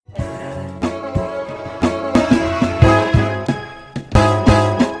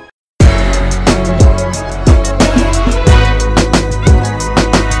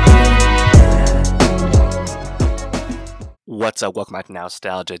What's up? Welcome back to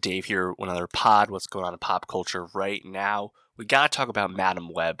Nostalgia. Dave here with another pod. What's going on in pop culture right now? We gotta talk about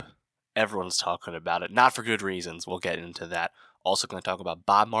Madam Web. Everyone's talking about it, not for good reasons. We'll get into that. Also going to talk about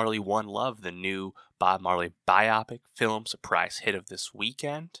Bob Marley One Love, the new Bob Marley biopic film surprise hit of this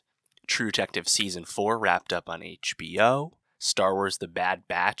weekend. True Detective Season 4 wrapped up on HBO. Star Wars The Bad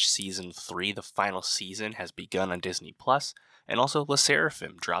Batch Season 3, the final season, has begun on Disney+. And also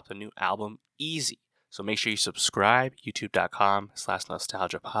SSERAFIM dropped a new album, Easy. So make sure you subscribe,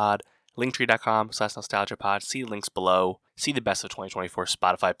 youtube.com/nostalgiapod, linktree.com/nostalgiapod. See links below. See the best of 2024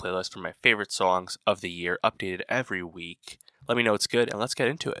 Spotify playlist for my favorite songs of the year, updated every week. Let me know it's good, and let's get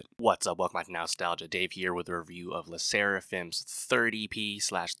into it. What's up? Welcome back to Nostalgia. Dave here with a review of SSERAFIM's third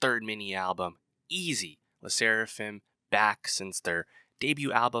EP/third mini album, Easy. SSERAFIM back since their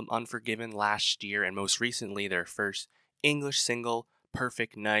debut album, Unforgiven, last year, and most recently their first English single,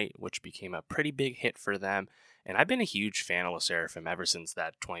 Perfect Night, which became a pretty big hit for them. And I've been a huge fan of SSERAFIM ever since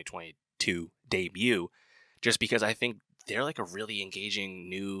that 2022 debut, just because I think they're like a really engaging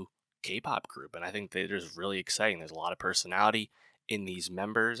new K-pop group, and I think they're just really exciting. There's a lot of personality in these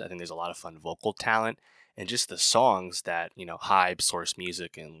members. I think there's a lot of fun vocal talent, and just the songs that, Hybe, Source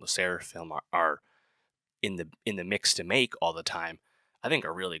Music, and SSERAFIM are in the mix to make all the time, I think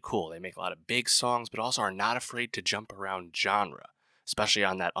are really cool. They make a lot of big songs, but also are not afraid to jump around genre. Especially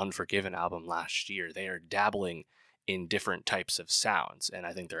on that Unforgiven album last year, they are dabbling in different types of sounds, and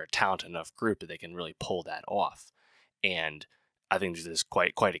I think they're a talented enough group that they can really pull that off. And I think this is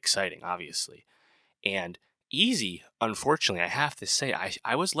quite exciting, obviously. And Easy, unfortunately, I have to say,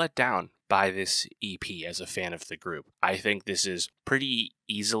 I was let down by this EP as a fan of the group. I think this is pretty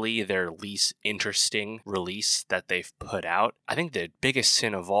easily their least interesting release that they've put out. I think the biggest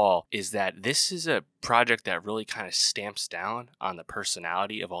sin of all is that this is a project that really kind of stamps down on the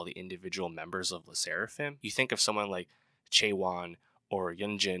personality of all the individual members of SSERAFIM. You think of someone like Chaewon or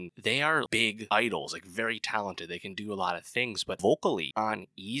Yeonjun, they are big idols, like very talented. They can do a lot of things, but vocally on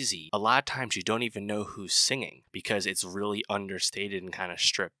Easy, a lot of times you don't even know who's singing because it's really understated and kind of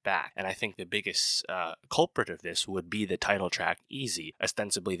stripped back. And I think the biggest culprit of this would be the title track, Easy,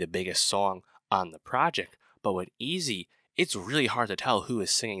 ostensibly the biggest song on the project. But with Easy, it's really hard to tell who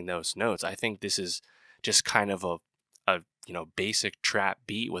is singing those notes. I think this is just kind of a basic trap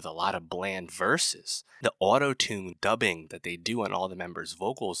beat with a lot of bland verses. The auto-tune dubbing that they do on all the members'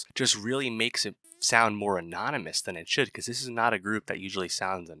 vocals just really makes it sound more anonymous than it should, because this is not a group that usually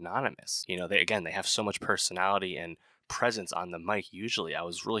sounds anonymous. They have so much personality and presence on the mic usually. I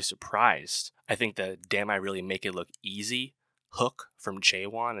was really surprised. I think the Damn I Really Make It Look Easy hook from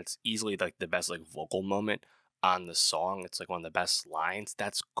Chaewon, it's easily like the best like vocal moment on the song. It's like one of the best lines.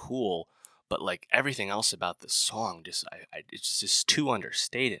 That's cool. But like everything else about the song, it's just too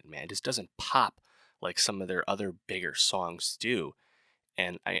understated, man. It just doesn't pop like some of their other bigger songs do.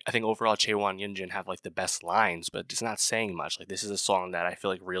 And I think overall, Chaewon, Yeonjun have like the best lines, but it's not saying much. Like this is a song that I feel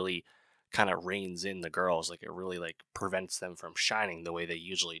like really kind of reins in the girls. Like it really like prevents them from shining the way they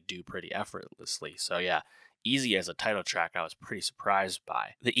usually do pretty effortlessly. So yeah, Easy as a title track, I was pretty surprised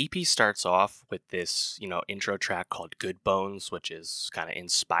by. The EP starts off with this, intro track called Good Bones, which is kind of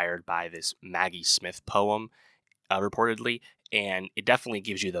inspired by this Maggie Smith poem, reportedly. And it definitely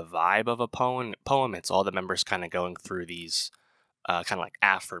gives you the vibe of a poem. It's all the members kind of going through these kind of like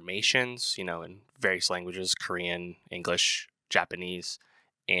affirmations, in various languages, Korean, English, Japanese.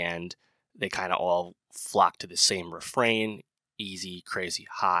 And they kind of all flock to the same refrain. Easy, crazy,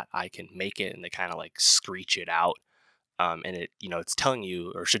 hot, I can make it, and they kind of like screech it out, and it it's telling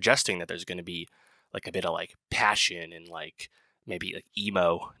you or suggesting that there's going to be like a bit of like passion and like maybe like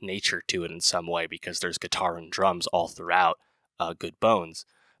emo nature to it in some way, because there's guitar and drums all throughout Good Bones,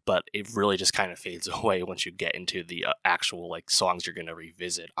 but it really just kind of fades away once you get into the actual like songs you're going to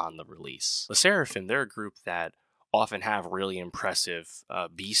revisit on the release. SSERAFIM, they're a group that often have really impressive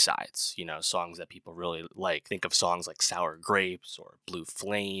B-sides, songs that people really like. Think of songs like Sour Grapes or Blue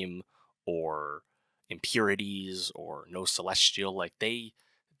Flame or Impurities or No Celestial. Like they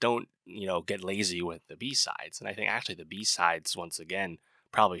don't, get lazy with the B-sides. And I think actually the B-sides, once again,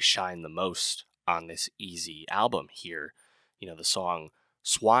 probably shine the most on this Easy album here. The song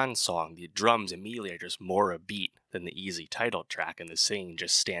Swan Song, the drums immediately are just more a beat than the Easy title track, and the singing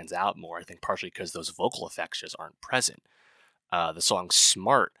just stands out more, I think partially because those vocal effects just aren't present. The song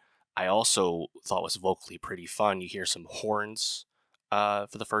Smart, I also thought was vocally pretty fun. You hear some horns for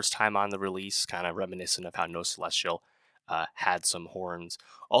the first time on the release, kind of reminiscent of how No Celestial had some horns.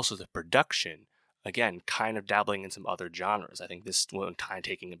 Also the production, again, kind of dabbling in some other genres. I think this one kind of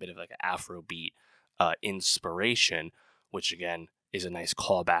taking a bit of like an Afrobeat inspiration, which again, is a nice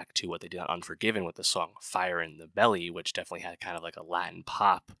callback to what they did on Unforgiven with the song Fire in the Belly, which definitely had kind of like a Latin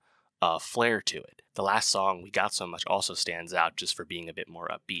pop flair to it. The last song, We Got So Much, also stands out just for being a bit more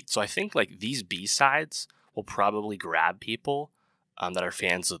upbeat. So I think like these B-sides will probably grab people that are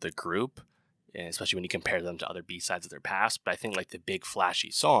fans of the group, and especially when you compare them to other B-sides of their past. But I think like the big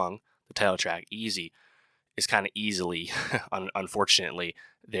flashy song, the title track Easy, is kind of easily, unfortunately,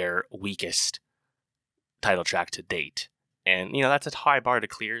 their weakest title track to date. And, that's a high bar to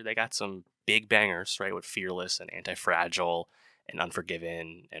clear. They got some big bangers, right, with Fearless and Anti-Fragile and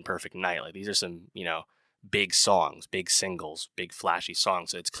Unforgiven and Perfect Night. Like, these are some, big songs, big singles, big flashy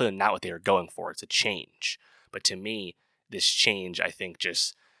songs. So it's clearly not what they were going for. It's a change. But to me, this change, I think,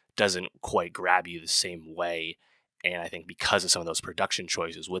 just doesn't quite grab you the same way. And I think because of some of those production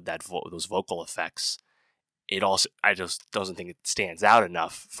choices with those vocal effects, I just don't think it stands out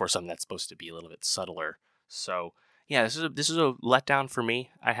enough for something that's supposed to be a little bit subtler. So yeah, this is a letdown for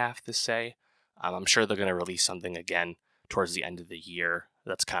me, I have to say. I'm sure they're going to release something again towards the end of the year.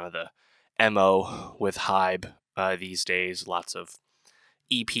 That's kind of the MO with Hybe these days. Lots of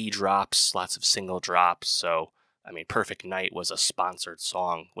EP drops, lots of single drops. So, I mean, Perfect Night was a sponsored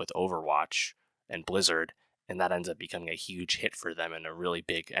song with Overwatch and Blizzard, and that ends up becoming a huge hit for them and a really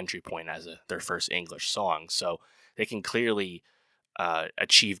big entry point as their first English song. So they can clearly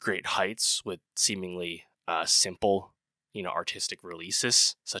achieve great heights with seemingly simple, artistic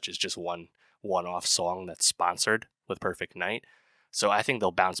releases, such as just one-off song that's sponsored with Perfect Night. So I think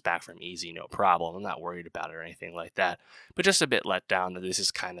they'll bounce back from Easy, no problem. I'm not worried about it or anything like that. But just a bit let down that this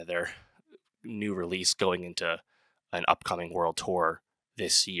is kind of their new release going into an upcoming world tour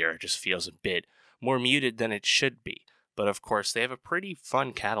this year. It just feels a bit more muted than it should be. But of course, they have a pretty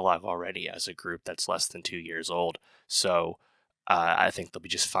fun catalog already as a group that's less than 2 years old. So I think they'll be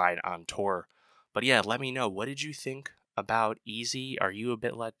just fine on tour. But yeah, let me know. What did you think about Easy? Are you a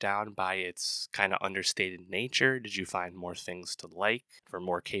bit let down by its kind of understated nature? Did you find more things to like? For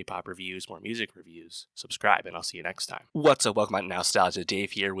more K-pop reviews, more music reviews, subscribe, and I'll see you next time. What's up? Welcome to Nostalgia.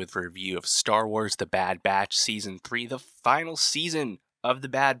 Dave here with a review of Star Wars The Bad Batch Season 3. The final season of The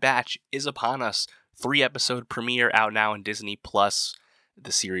Bad Batch is upon us. 3-episode premiere out now on Disney+.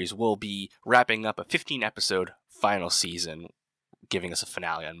 The series will be wrapping up a 15-episode final season, giving us a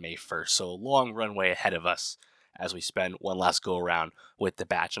finale on May 1st. So a long runway ahead of us as we spend one last go around with The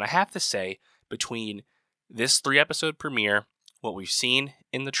Batch. And I have to say, between this 3-episode premiere, what we've seen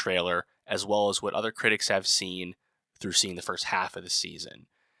in the trailer, as well as what other critics have seen through seeing the first half of the season,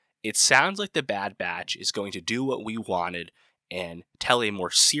 it sounds like The Bad Batch is going to do what we wanted and tell a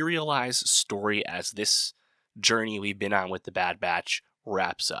more serialized story as this journey we've been on with The Bad Batch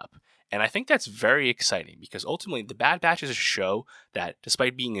wraps up. And I think that's very exciting because ultimately The Bad Batch is a show that,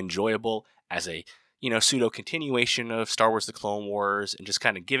 despite being enjoyable as a pseudo continuation of Star Wars The Clone Wars and just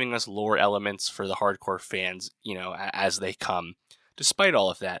kind of giving us lore elements for the hardcore fans, as they come, despite all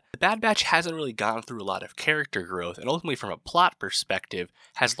of that, The Bad Batch hasn't really gone through a lot of character growth, and ultimately from a plot perspective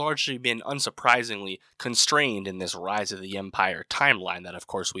has largely been unsurprisingly constrained in this Rise of the Empire timeline that of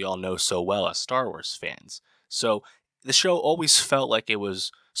course we all know so well as Star Wars fans. So the show always felt like it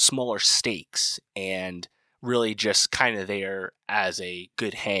was smaller stakes and really just kind of there as a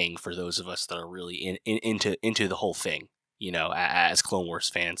good hang for those of us that are really into the whole thing, as Clone Wars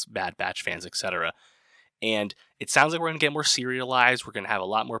fans, Bad Batch fans, etc. And it sounds like we're going to get more serialized. We're going to have a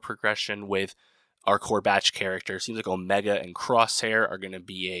lot more progression with our core Batch characters. Seems like Omega and Crosshair are going to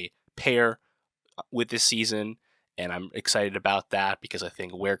be a pair with this season, and I'm excited about that because I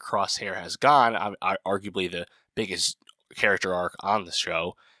think where Crosshair has gone, arguably the biggest character arc on the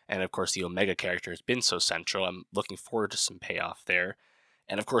show, and of course the Omega character has been so central. I'm looking forward to some payoff there.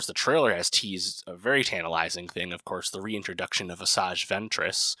 And of course the trailer has teased a very tantalizing thing, of course the reintroduction of Asajj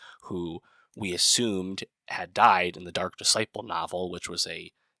Ventress, who we assumed had died in the Dark Disciple novel, which was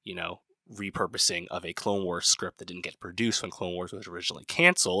a, repurposing of a Clone Wars script that didn't get produced when Clone Wars was originally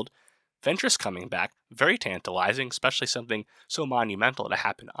canceled. Ventress coming back, very tantalizing, especially something so monumental to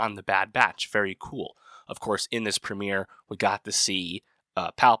happen on The Bad Batch. Very cool. Of course, in this premiere, we got to see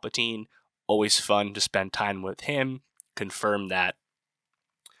Palpatine. Always fun to spend time with him. Confirm that,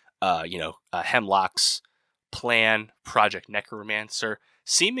 Hemlock's plan, Project Necromancer,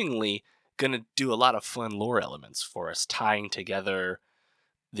 seemingly going to do a lot of fun lore elements for us, tying together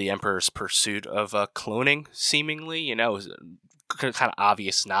the Emperor's pursuit of cloning, seemingly, kind of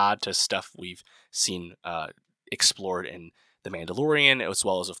obvious nod to stuff we've seen explored in The Mandalorian, as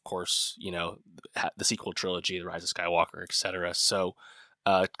well as, of course, the sequel trilogy, The Rise of Skywalker, etc. So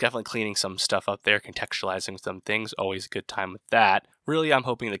Definitely cleaning some stuff up there, contextualizing some things, always a good time with that. Really, I'm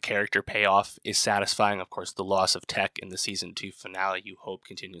hoping the character payoff is satisfying. Of course, the loss of Tech in the season 2 finale, you hope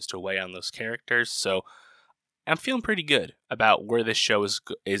continues to weigh on those characters. So I'm feeling pretty good about where this show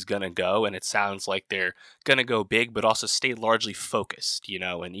is going to go, and it sounds like they're going to go big, but also stay largely focused,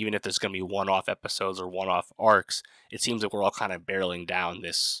 and even if there's going to be one-off episodes or one-off arcs, it seems like we're all kind of barreling down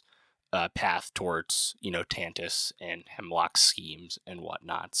this path towards, Tantus and Hemlock's schemes and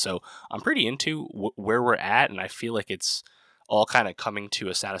whatnot. So I'm pretty into where we're at, and I feel like it's all kind of coming to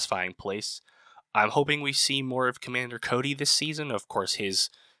a satisfying place. I'm hoping we see more of Commander Cody this season. Of course, his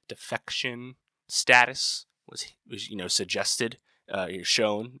defection status was suggested,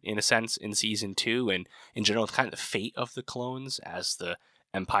 shown in a sense in season 2, and in general, kind of the fate of the clones as the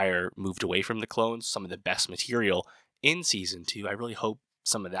Empire moved away from the clones. Some of the best material in season 2. I really hope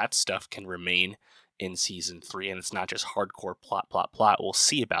some of that stuff can remain in season 3, and it's not just hardcore plot. We'll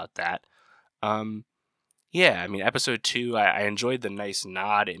see about that. Yeah, I mean, episode 2, I enjoyed the nice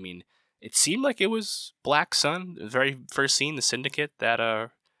nod. I mean, it seemed like it was Black Sun, the very first scene, the Syndicate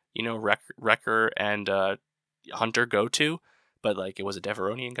that Wrecker and Hunter go to, but like it was a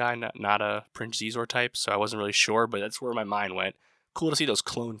Deveronian guy, not a Prince Zizor type, so I wasn't really sure, but that's where my mind went. Cool to see those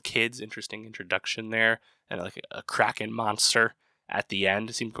clone kids, interesting introduction there, and like a Kraken monster at the end.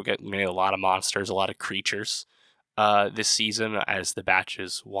 It seemed to get a lot of monsters, a lot of creatures this season, as the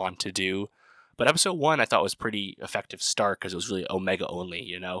batches want to do. But episode 1 I thought was pretty effective start because it was really Omega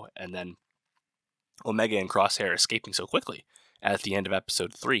only, and then Omega and Crosshair escaping so quickly at the end of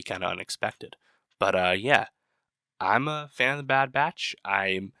episode 3, kind of unexpected. But yeah, I'm a fan of the Bad Batch.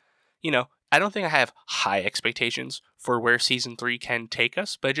 I don't think I have high expectations for where season 3 can take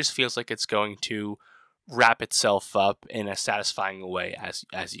us, but it just feels like it's going to wrap itself up in a satisfying way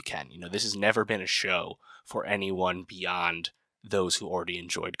as you can. This has never been a show for anyone beyond those who already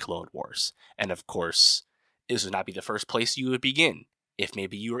enjoyed Clone Wars. And of course, this would not be the first place you would begin if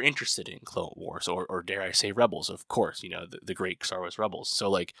maybe you were interested in Clone Wars or dare I say Rebels, of course, the great Star Wars Rebels. So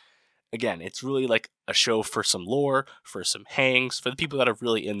like, again, it's really like a show for some lore, for some hangs, for the people that are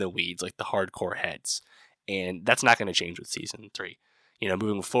really in the weeds, like the hardcore heads. And that's not going to change with season 3.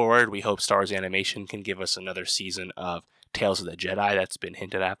 Moving forward, we hope Star Wars Animation can give us another season of Tales of the Jedi. That's been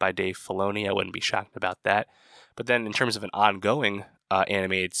hinted at by Dave Filoni. I wouldn't be shocked about that. But then in terms of an ongoing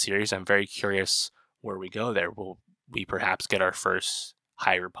animated series, I'm very curious where we go there. Will we perhaps get our first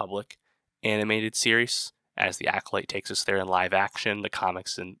High Republic animated series as the Acolyte takes us there in live action? The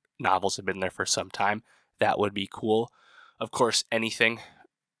comics and novels have been there for some time. That would be cool. Of course, anything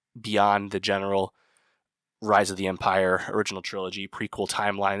beyond the general Rise of the Empire original trilogy prequel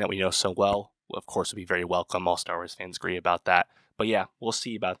timeline that we know so well, of course, would be very welcome. All Star Wars fans agree about that. But yeah, we'll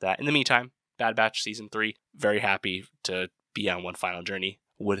see about that. In the meantime, Bad Batch season 3, very happy to be on one final journey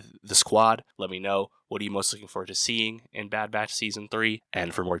with the squad. Let me know, what are you most looking forward to seeing in Bad Batch season 3?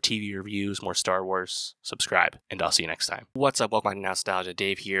 And for more TV reviews, more Star Wars, subscribe, and I'll see you next time. What's up? Welcome to Nostalgia.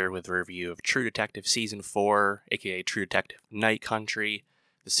 Dave here with a review of True Detective season 4, aka True Detective Night Country.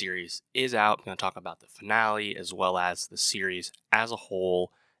 The series is out. I'm going to talk about the finale as well as the series as a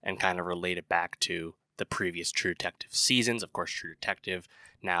whole and kind of relate it back to the previous True Detective seasons. Of course, True Detective,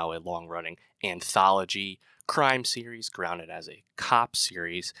 now a long-running anthology crime series grounded as a cop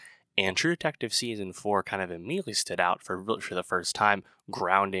series. And True Detective season 4 kind of immediately stood out for the first time,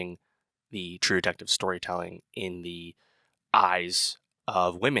 grounding the True Detective storytelling in the eyes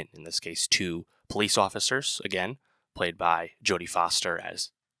of women, in this case, 2 police officers, again, played by Jodie Foster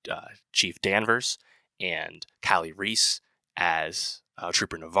as Chief Danvers and Callie Reese as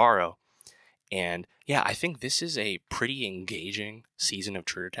Trooper Navarro. And yeah, I think this is a pretty engaging season of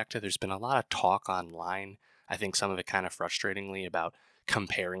True Detective. There's been a lot of talk online, I think some of it kind of frustratingly, about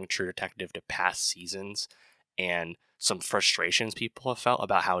comparing True Detective to past seasons and some frustrations people have felt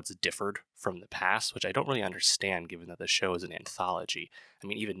about how it's differed from the past, which I don't really understand given that the show is an anthology. I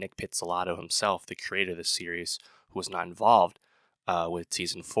mean, even Nick Pizzolatto himself, the creator of the series, who was not involved with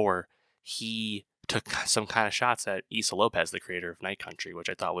season 4, he took some kind of shots at Issa Lopez, the creator of Night Country, which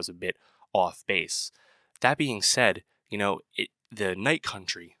I thought was a bit off base. That being said, the Night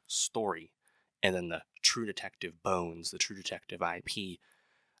Country story and then the True Detective bones, the True Detective IP, I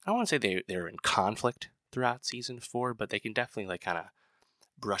don't want to say they're in conflict throughout season 4, but they can definitely kind of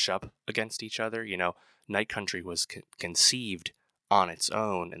brush up against each other. Night Country was conceived on its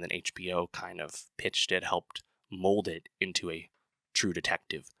own, and then HBO kind of pitched it, helped mold it into a True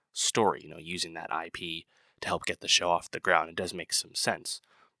Detective story, using that IP to help get the show off the ground. It does make some sense.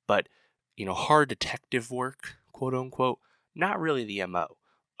 But, hard detective work, quote unquote, not really the MO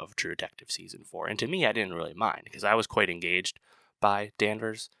of True Detective season 4. And to me, I didn't really mind because I was quite engaged by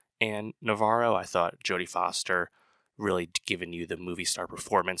Danvers and Navarro. I thought Jodie Foster really giving you the movie star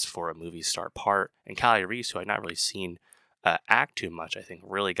performance for a movie star part. And Callie Reese, who I'd not really seen act too much, I think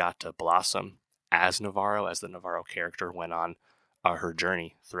really got to blossom as Navarro, as the Navarro character went on her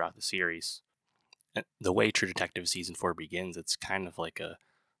journey throughout the series. And the way True Detective Season 4 begins, it's kind of like a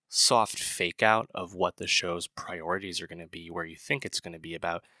soft fake out of what the show's priorities are going to be, where you think it's going to be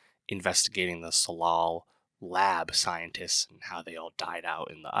about investigating the Salal lab scientists and how they all died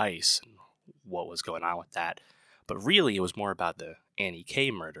out in the ice and what was going on with that. But really, it was more about the Annie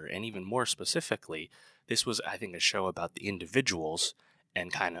K murder, and even more specifically, this was, I think, a show about the individuals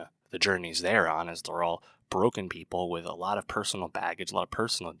and kind of the journeys they're on, as they're all broken people with a lot of personal baggage, a lot of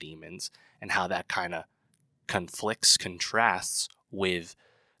personal demons, and how that kind of contrasts with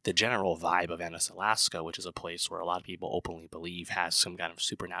the general vibe of Ennis, Alaska, which is a place where a lot of people openly believe has some kind of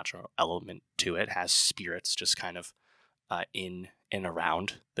supernatural element to it, has spirits just kind of in and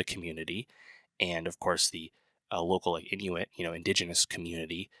around the community. And of course, the local Inuit, indigenous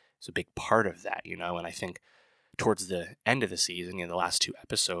community is a big part of that, and I think towards the end of the season, the last 2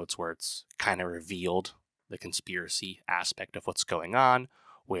 episodes where it's kind of revealed the conspiracy aspect of what's going on,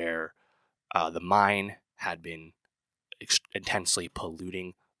 where the mine had been intensely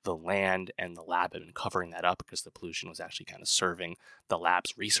polluting the land, and the lab had been covering that up because the pollution was actually kind of serving the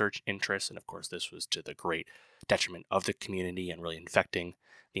lab's research interests. And of course, this was to the great detriment of the community and really infecting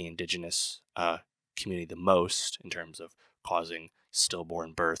the indigenous community the most in terms of causing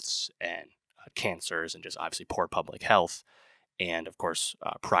stillborn births and cancers and just obviously poor public health. And of course,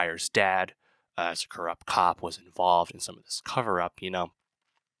 Pryor's dad, as a corrupt cop, was involved in some of this cover up.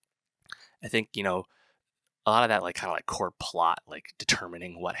 I think, a lot of that kind of core plot,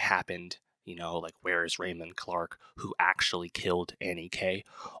 determining what happened, where is Raymond Clark, who actually killed Annie K.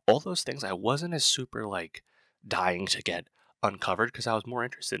 All those things I wasn't as super dying to get uncovered, because I was more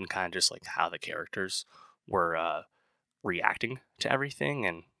interested in kind of just how the characters were reacting to everything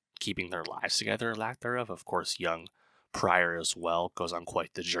and keeping their lives together, or lack thereof. Of course, young Pryor as well goes on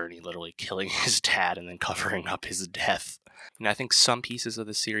quite the journey, literally killing his dad and then covering up his death. And I think some pieces of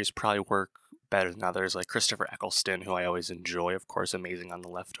the series probably work better than others, like Christopher Eccleston, who I always enjoy, of course, amazing on The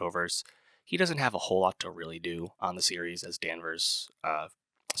Leftovers. He doesn't have a whole lot to really do on the series as Danvers'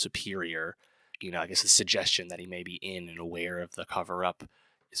 superior. I guess the suggestion that he may be in and aware of the cover-up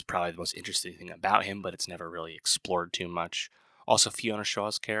is probably the most interesting thing about him, but it's never really explored too much. Also, Fiona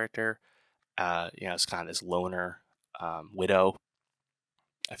Shaw's character, it's kind of this loner widow.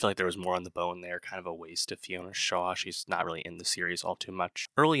 I feel like there was more on the bone there, kind of a waste of Fiona Shaw. She's not really in the series all too much.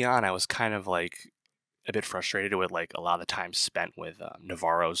 Early on, I was kind of a bit frustrated with a lot of the time spent with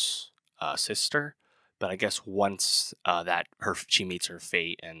Navarro's sister. But I guess once she meets her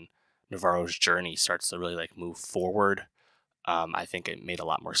fate and Navarro's journey starts to really move forward, I think it made a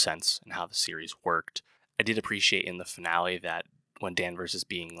lot more sense in how the series worked. I did appreciate in the finale that when Danvers is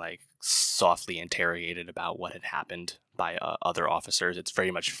being softly interrogated about what had happened by other officers, it's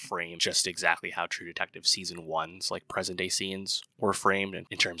very much framed just exactly how True Detective Season 1's present day scenes were framed,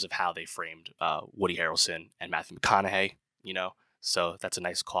 in terms of how they framed Woody Harrelson and Matthew McConaughey, So that's a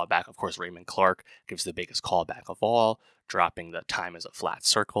nice callback. Of course, Raymond Clark gives the biggest callback of all, dropping the time is a flat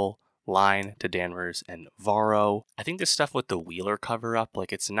circle line to Danvers and Navarro. I think this stuff with the Wheeler cover up,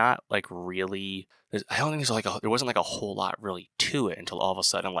 it's not really, I don't think there wasn't a whole lot really to it until all of a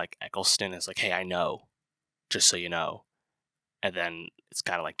sudden Eccleston is hey, I know, just so you know. And then it's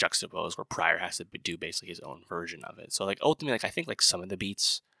kind of juxtaposed where Pryor has to do basically his own version of it. So ultimately, I think some of the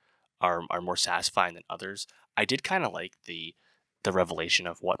beats are more satisfying than others. I did kind of like the revelation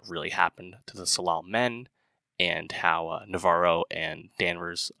of what really happened to the Salal men, and how Navarro and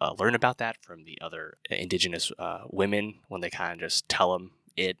Danvers learn about that from the other indigenous women when they kind of just tell them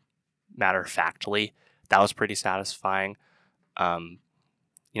it matter-of-factly. That was pretty satisfying.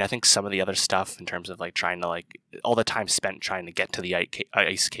 I think some of the other stuff in terms of trying to all the time spent trying to get to the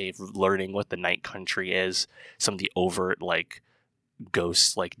ice cave, learning what the night country is, some of the overt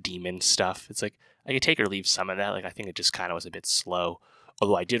ghost demon stuff. It's I could take or leave some of that. I think it just kind of was a bit slow.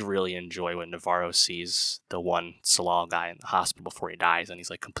 Although I did really enjoy when Navarro sees the one Salal guy in the hospital before he dies, and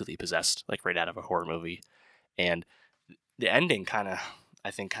he's completely possessed, right out of a horror movie. And the ending I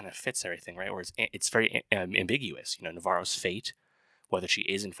think fits everything, right? Where it's very ambiguous. Navarro's fate, whether she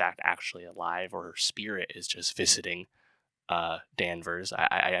is in fact actually alive or her spirit is just visiting Danvers. I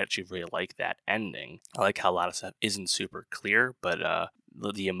actually really like that ending. I like how a lot of stuff isn't super clear, but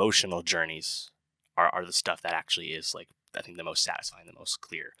the emotional journeys are the stuff that actually is I think the most satisfying, the most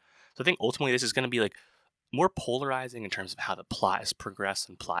clear. So I think ultimately this is going to be more polarizing in terms of how the plot is progressed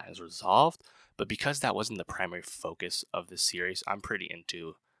and plot is resolved. But because that wasn't the primary focus of the series, I'm pretty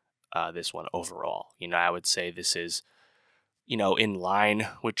into this one overall. I would say this is in line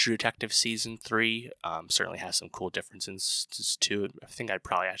with True Detective Season 3. Certainly has some cool differences too. I think I'd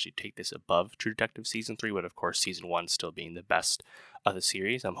probably actually take this above True Detective Season 3, but of course Season 1 still being the best of the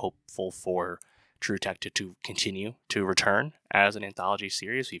series. I'm hopeful for True Detective to continue to return as an anthology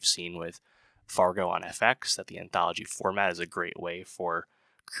series. We've seen with Fargo on FX that the anthology format is a great way for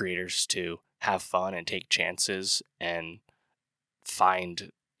creators to have fun and take chances and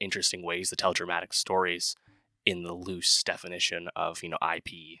find interesting ways to tell dramatic stories in the loose definition of,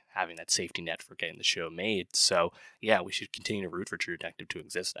 IP, having that safety net for getting the show made. So, yeah, we should continue to root for True Detective to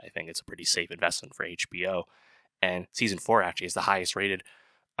exist. I think it's a pretty safe investment for HBO. And season 4 actually is the highest rated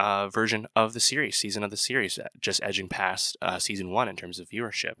version of the series, season of the series, just edging past season 1 in terms of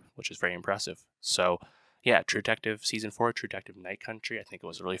viewership, which is very impressive. So, yeah, True Detective season 4, True Detective Night Country, I think it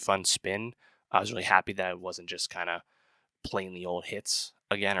was a really fun spin. I was really happy that it wasn't just kind of playing the old hits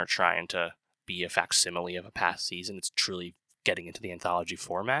again or trying to be a facsimile of a past season. It's truly getting into the anthology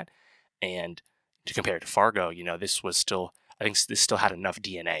format. And to compare it to Fargo, this was still, I think this still had enough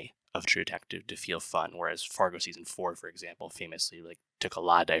DNA of True Detective to feel fun, whereas Fargo season 4, for example, famously took a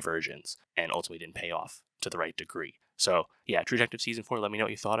lot of diversions and ultimately didn't pay off to the right degree. So, yeah, True Detective Season 4, let me know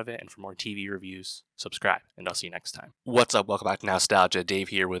what you thought of it, and for more TV reviews, subscribe, and I'll see you next time. What's up? Welcome back to Nostalgia. Dave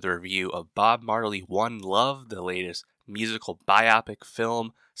here with a review of Bob Marley One Love, the latest musical biopic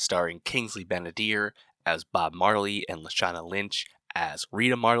film starring Kingsley Ben-Adir as Bob Marley and Lashana Lynch as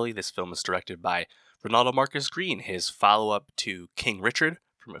Rita Marley. This film is directed by Ronaldo Marcus Green, his follow-up to King Richard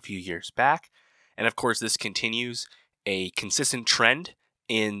from a few years back. And of course, this continues a consistent trend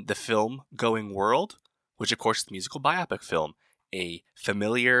in the film-going world, which of course is the musical biopic film, a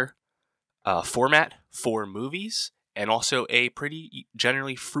familiar format for movies, and also a pretty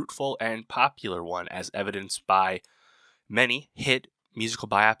generally fruitful and popular one, as evidenced by many hit musical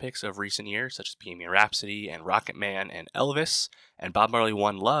biopics of recent years, such as Bohemian Rhapsody and Rocket Man and Elvis. And Bob Marley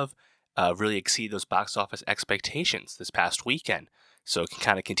One Love really exceeded those box office expectations this past weekend. So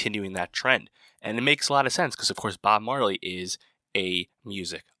kind of continuing that trend. And it makes a lot of sense because, of course, Bob Marley is a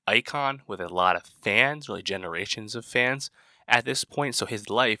music icon with a lot of fans, really generations of fans at this point. So his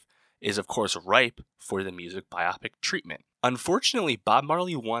life is, of course, ripe for the music biopic treatment. Unfortunately, Bob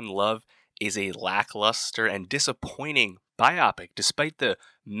Marley One Love is a lackluster and disappointing biopic, despite the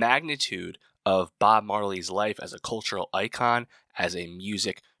magnitude of Bob Marley's life as a cultural icon, as a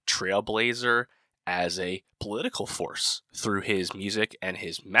music trailblazer, as a political force through his music and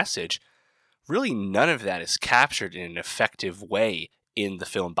his message. Really, none of that is captured in an effective way in the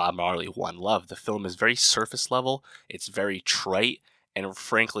film Bob Marley One Love. The film is very surface level, it's very trite, and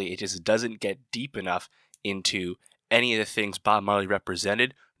frankly, it just doesn't get deep enough into any of the things Bob Marley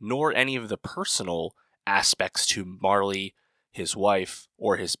represented, nor any of the personal aspects to Marley, his wife,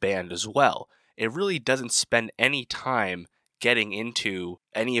 or his band as well. It really doesn't spend any time getting into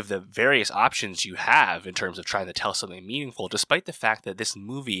any of the various options you have in terms of trying to tell something meaningful, despite the fact that this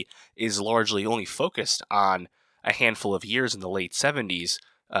movie is largely only focused on a handful of years in the late 70s,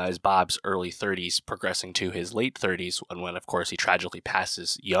 as Bob's early 30s progressing to his late 30s, and when, of course, he tragically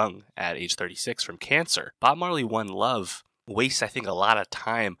passes young at age 36 from cancer. Bob Marley One Love wastes, I think, a lot of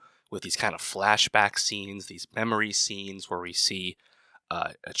time with these kind of flashback scenes, these memory scenes where we see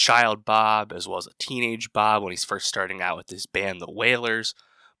a child Bob as well as a teenage Bob when he's first starting out with his band, the Wailers.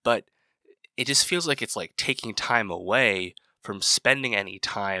 But it just feels like it's like taking time away from spending any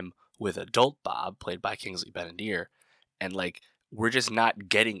time with adult Bob, played by Kingsley Ben-Adir, and we're just not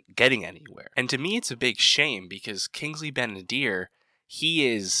getting anywhere. And to me, it's a big shame because Kingsley Ben-Adir, he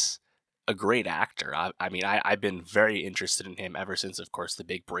is a great actor. I've been very interested in him ever since, of course, the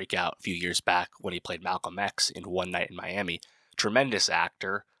big breakout a few years back when he played Malcolm X in One Night in Miami. Tremendous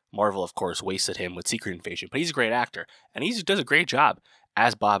actor. Marvel, of course, wasted him with Secret Invasion, but he's a great actor, and he does a great job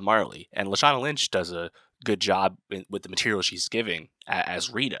as Bob Marley. And Lashana Lynch does a good job with the material she's giving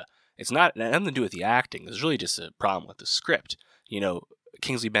as Rita. It's not nothing to do with the acting. There's really just a problem with the script.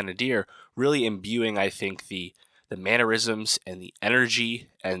 Kingsley Ben-Adir really imbuing, I think, the mannerisms and the energy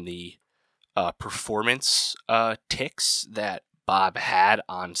and the performance tics that Bob had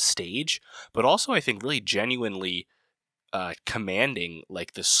on stage, but also I think really genuinely commanding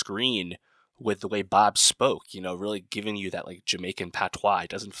the screen with the way Bob spoke, really giving you that Jamaican patois. It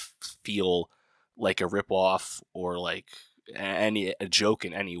doesn't feel like a ripoff or a joke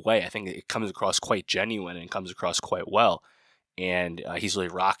in any way. I think it comes across quite genuine and comes across quite well. And he's really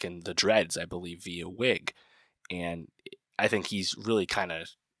rocking the dreads, I believe, via wig. And I think he's really kind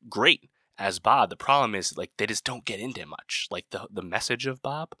of great as Bob. The problem is, like, they just don't get into much, like the message of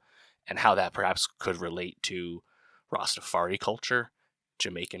Bob and how that perhaps could relate to Rastafari culture,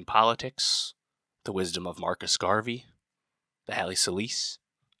 Jamaican politics, the wisdom of Marcus Garvey, the Haile Selassie.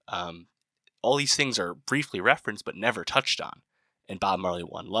 All these things are briefly referenced but never touched on in Bob Marley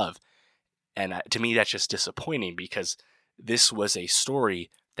One Love. And to me, that's just disappointing, because this was a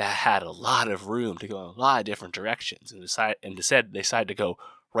story that had a lot of room to go in a lot of different directions, and they decided to go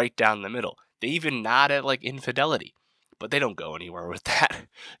right down the middle. They even nod at like infidelity, but they don't go anywhere with that.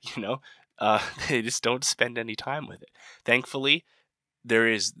 you know, they just don't spend any time with it. Thankfully, there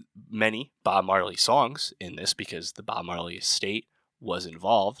is many Bob Marley songs in this, because the Bob Marley estate was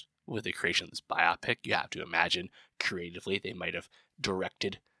involved with the creation of this biopic. You have to imagine creatively they might have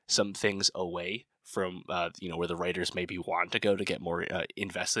directed some things away from where the writers maybe want to go to get more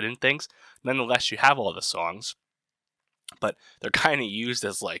invested in things. Nonetheless, you have all the songs, but they're kind of used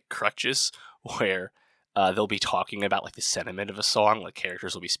as like crutches, where they'll be talking about like the sentiment of a song, like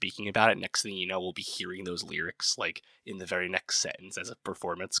characters will be speaking about it. Next thing you know, we'll be hearing those lyrics like in the very next sentence as a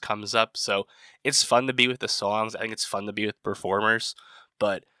performance comes up. So it's fun to be with the songs. I think it's fun to be with performers,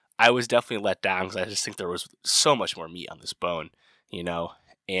 but I was definitely let down because I just think there was so much more meat on this bone,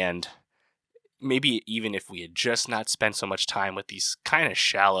 and maybe even if we had just not spent so much time with these kind of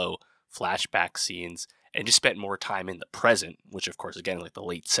shallow flashback scenes and just spent more time in the present, which of course, again, like the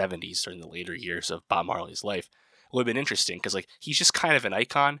late 70s during the later years of Bob Marley's life, would have been interesting, because like he's just kind of an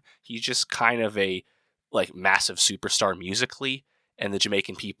icon. He's just kind of a like massive superstar musically, and the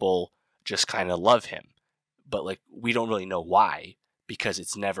Jamaican people just kind of love him. But like we don't really know why, because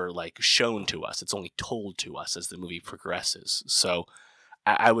it's never like shown to us. It's only told to us as the movie progresses. So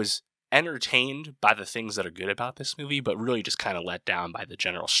I was entertained by the things that are good about this movie, but really just kind of let down by the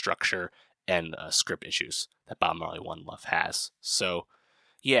general structure and script issues that Bob Marley One Love has. So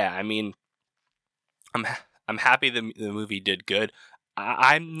yeah, I mean, I'm happy the movie did good.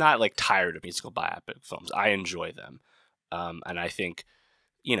 I'm not like tired of musical biopic films. I enjoy them, and I think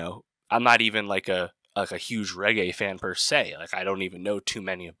I'm not even like a huge reggae fan per se. Like I don't even know too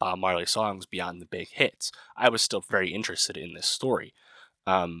many of Bob Marley songs beyond the big hits. I was still very interested in this story.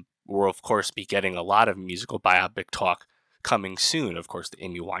 We'll of course be getting a lot of musical biopic talk coming soon. Of course, the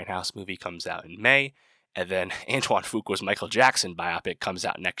Amy Winehouse movie comes out in May, and then Antoine Fuqua's Michael Jackson biopic comes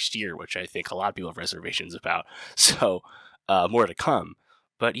out next year, which I think a lot of people have reservations about. So more to come.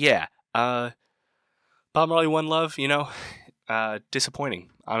 But yeah, Bob Marley One Love, disappointing,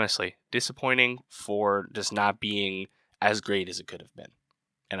 honestly. Disappointing for just not being as great as it could have been.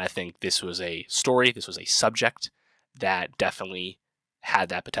 And I think this was a story, this was a subject that definitely had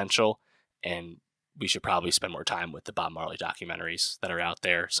that potential, and we should probably spend more time with the Bob Marley documentaries that are out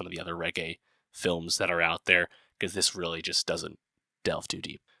there, some of the other reggae films that are out there, because this really just doesn't delve too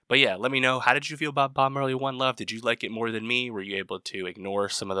deep. But yeah, let me know, how did you feel about Bob Marley One Love? Did you like it more than me? Were you able to ignore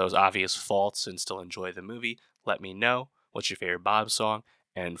some of those obvious faults and still enjoy the movie? Let me know. What's your favorite Bob song?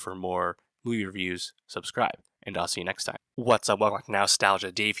 And for more movie reviews, subscribe. And I'll see you next time. What's up, welcome to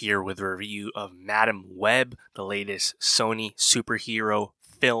Nostalgia. Dave here with a review of Madam Web, the latest Sony superhero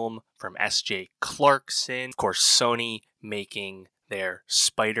film from S.J. Clarkson. Of course, Sony making their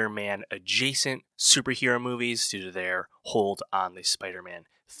Spider-Man adjacent superhero movies due to their hold on the Spider-Man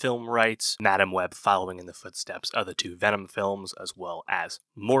film rights. Madam Web following in the footsteps of the two Venom films, as well as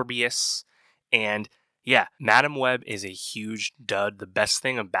Morbius. And yeah, Madam Web is a huge dud. The best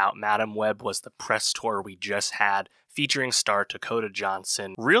thing about Madam Web was the press tour we just had, featuring star Dakota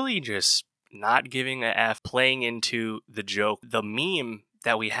Johnson, really just not giving a F, playing into the joke. The meme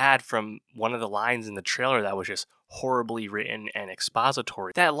that we had from one of the lines in the trailer that was just horribly written and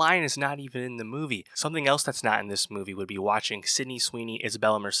expository, that line is not even in the movie. Something else that's not in this movie would be watching Sydney Sweeney,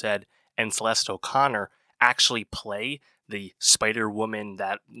 Isabella Merced, and Celeste O'Connor actually play the Spider-Woman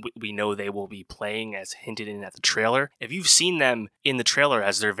that we know they will be playing, as hinted in at the trailer. If you've seen them in the trailer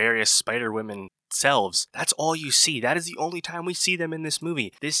as their various Spider-Women selves, that's all you see. That is the only time we see them in this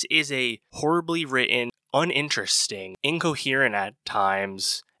movie. This is a horribly written, uninteresting, incoherent at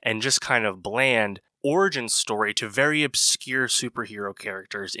times, and just kind of bland origin story to very obscure superhero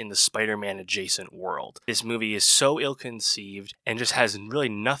characters in the Spider-Man adjacent world. This movie is so ill-conceived and just has really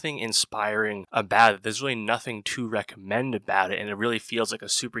nothing inspiring about it. There's really nothing to recommend about it, and it really feels like a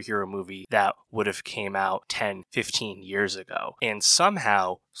superhero movie that would have came out 10, 15 years ago. And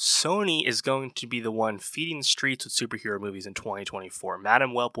somehow, Sony is going to be the one feeding the streets with superhero movies in 2024.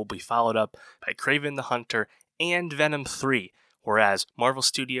 Madam Web will be followed up by Kraven the Hunter and Venom 3. Whereas Marvel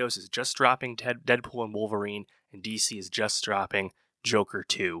Studios is just dropping Deadpool and Wolverine, and DC is just dropping Joker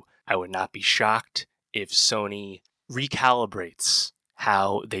 2. I would not be shocked if Sony recalibrates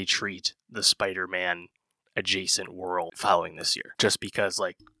how they treat the Spider-Man adjacent world following this year. Just because,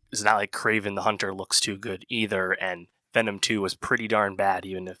 like, it's not like Kraven the Hunter looks too good either, and Venom 2 was pretty darn bad,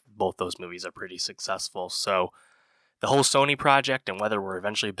 even if both those movies are pretty successful. So the whole Sony project, and whether we're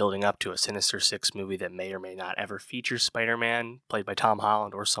eventually building up to a Sinister Six movie that may or may not ever feature Spider-Man, played by Tom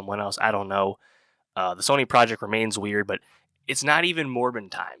Holland or someone else, I don't know. The Sony project remains weird, but it's not even Morbin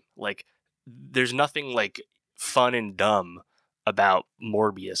time. Like, there's nothing, like, fun and dumb about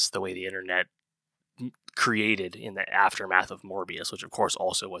Morbius the way the internet created in the aftermath of Morbius, which of course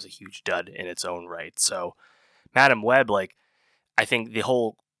also was a huge dud in its own right. So Madam Web, like, I think the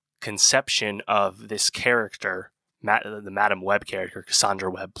whole conception of this character, the Madam Web character,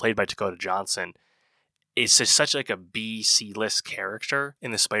 Cassandra Webb, played by Dakota Johnson, is just such like a B, C-list character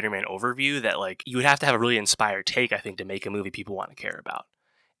in the Spider-Man overview that, like, you would have to have a really inspired take, I think, to make a movie people want to care about.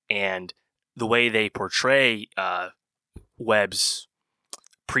 And the way they portray Webb's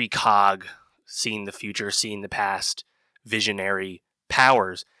precog, seeing the future, seeing the past, visionary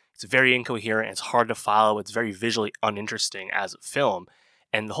powers, it's very incoherent, it's hard to follow, it's very visually uninteresting as a film.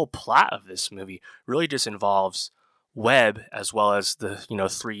 And the whole plot of this movie really just involves Webb, as well as the,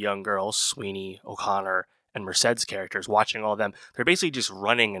 three young girls, Sweeney, O'Connor, and Merced's characters, watching all of them. They're basically just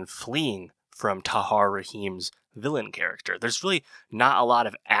running and fleeing from Tahar Rahim's villain character. There's really not a lot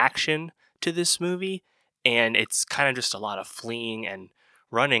of action to this movie, and it's kind of just a lot of fleeing and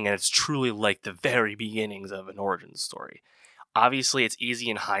running, and it's truly like the very beginnings of an origin story. Obviously, it's easy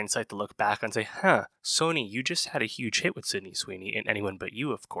in hindsight to look back and say, Sony, you just had a huge hit with Sydney Sweeney and Anyone But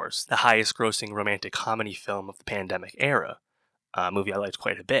You, of course, the highest grossing romantic comedy film of the pandemic era, a movie I liked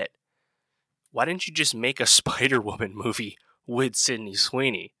quite a bit. Why didn't you just make a Spider-Woman movie with Sydney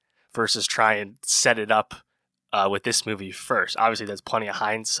Sweeney versus try and set it up with this movie first? Obviously, there's plenty of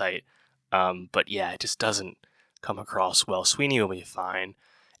hindsight, but yeah, it just doesn't come across well. Sweeney will be fine.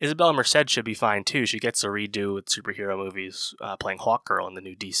 Isabella Merced should be fine too. She gets a redo with superhero movies, playing Hawkgirl in the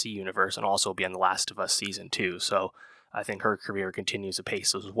new DC universe, and also will be on The Last of Us season 2. So I think her career continues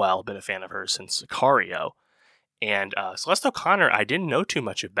apace as well. Been a fan of hers since Sicario. And Celeste O'Connor, I didn't know too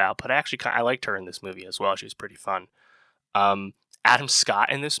much about, but I liked her in this movie as well. She was pretty fun. Adam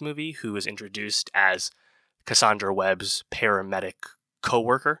Scott in this movie, who was introduced as Cassandra Webb's paramedic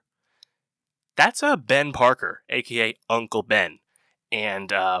co-worker, that's Ben Parker, aka Uncle Ben.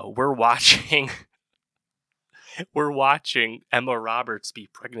 And we're watching Emma Roberts be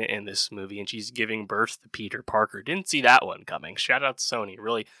pregnant in this movie, and she's giving birth to Peter Parker. Didn't see that one coming. Shout out to Sony,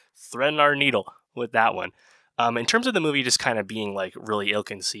 really threading our needle with that one. In terms of the movie just kind of being like really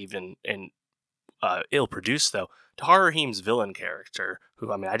ill-conceived and ill-produced, though, Tahar Rahim's villain character,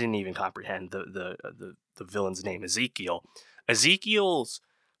 who I didn't even comprehend the villain's name, Ezekiel. Ezekiel's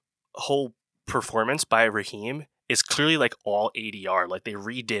whole performance by Rahim is clearly like all ADR. Like, they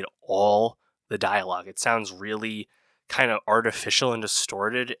redid all the dialogue. It sounds really kind of artificial and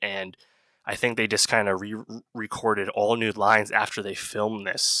distorted, and I think they just kind of re-recorded all new lines after they filmed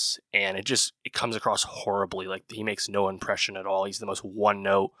this, and it comes across horribly. Like, he makes no impression at all. He's the most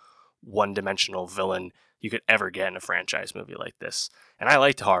one-note, one-dimensional villain you could ever get in a franchise movie like this. And I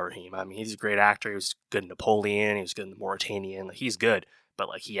like Tahar Rahim. He's a great actor. He was good in Napoleon. He was good in The Mauritanian. Like, he's good, but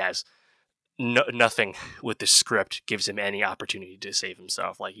like, he has nothing with the script gives him any opportunity to save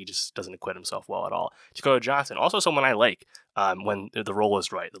himself. Like, he just doesn't acquit himself well at all. Dakota Johnson, also someone I like when the role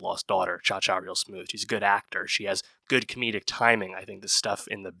is right. The Lost Daughter, Cha-Cha Real Smooth. She's a good actor. She has good comedic timing. I think the stuff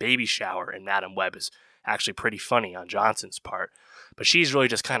in the baby shower in Madam Web is actually pretty funny on Johnson's part. But she's really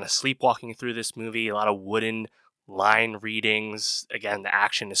just kind of sleepwalking through this movie. A lot of wooden line readings. Again, the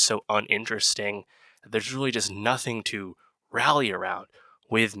action is so uninteresting. There's really just nothing to rally around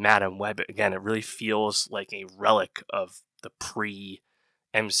with Madam Web. Again, it really feels like a relic of the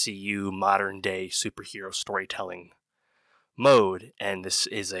pre-MCU modern-day superhero storytelling mode, and this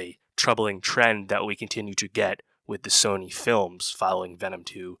is a troubling trend that we continue to get with the Sony films following Venom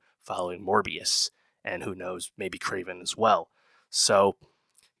 2, following Morbius, and who knows, maybe Kraven as well. So,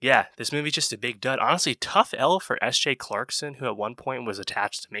 yeah, this movie's just a big dud. Honestly, tough L for S.J. Clarkson, who at one point was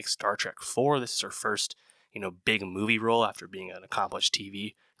attached to make Star Trek 4. This is her first big movie role after being an accomplished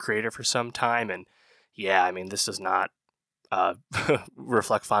TV creator for some time. And yeah, this does not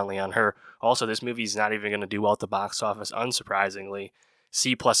reflect fondly on her. Also, this movie's not even going to do well at the box office, unsurprisingly.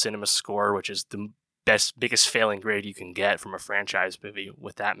 C+ cinema score, which is the biggest failing grade you can get from a franchise movie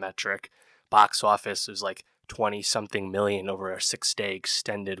with that metric. Box office is like 20-something million over a 6-day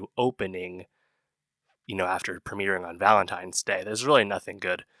extended opening, after premiering on Valentine's Day. There's really nothing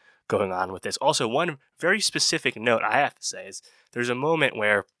good going on with this. Also, one very specific note I have to say is there's a moment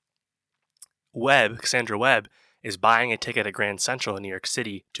where Cassandra Webb, is buying a ticket at Grand Central in New York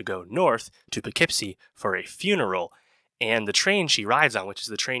City to go north to Poughkeepsie for a funeral. And the train she rides on, which is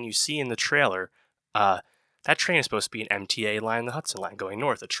the train you see in the trailer, that train is supposed to be an MTA line, the Hudson line, going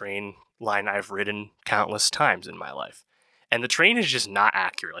north, a train line I've ridden countless times in my life. And the train is just not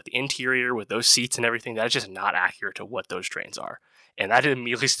accurate. Like the interior with those seats and everything, that is just not accurate to what those trains are. And that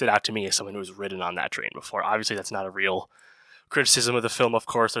immediately stood out to me as someone who has ridden on that train before. Obviously, that's not a real criticism of the film, of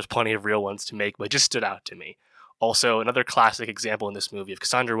course. There's plenty of real ones to make, but it just stood out to me. Also, another classic example in this movie of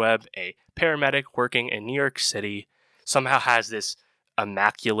Cassandra Webb, a paramedic working in New York City, somehow has this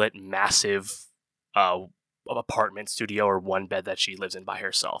immaculate, massive apartment studio or one bed that she lives in by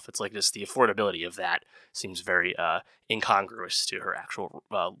herself. It's like just the affordability of that seems very incongruous to her actual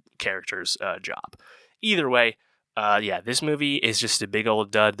character's job. Either way, this movie is just a big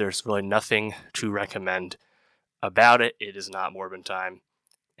old dud. There's really nothing to recommend about it. It is not Morbin time.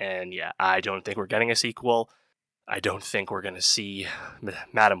 And I don't think we're getting a sequel. I don't think we're going to see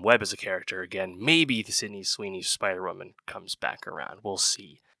Madam Web as a character again. Maybe the Sydney Sweeney Spider-Woman comes back around. We'll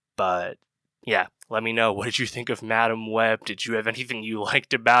see. But let me know. What did you think of Madam Web? Did you have anything you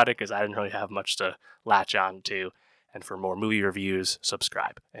liked about it? Because I didn't really have much to latch on to. And for more movie reviews,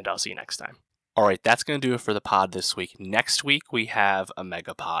 subscribe. And I'll see you next time. All right, that's going to do it for the pod this week. Next week, we have a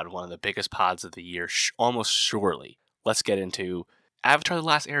mega pod, one of the biggest pods of the year, almost surely. Let's get into Avatar: The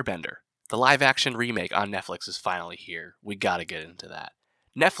Last Airbender. The live-action remake on Netflix is finally here. We got to get into that.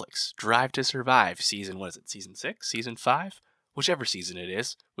 Netflix, Drive to Survive, season 6? Season 5? Whichever season it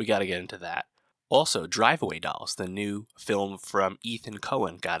is, we got to get into that. Also, Drive-Away Dolls, the new film from Ethan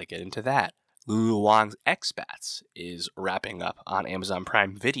Coen, got to get into that. Lulu Wang's Expats is wrapping up on Amazon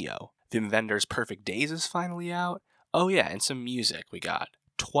Prime Video. Vim Vender's Perfect Days is finally out. Oh yeah, and some music. We got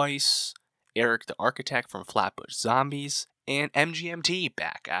Twice, Eric the Architect from Flatbush Zombies, and MGMT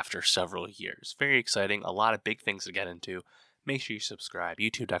back after several years. Very exciting. A lot of big things to get into. Make sure you subscribe.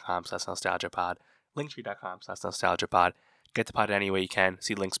 YouTube.com/nostalgiapod. Linktree.com/nostalgiapod. Get the pod any way you can.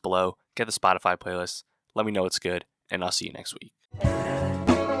 See links below. Get the Spotify playlist. Let me know it's good. And I'll see you next week.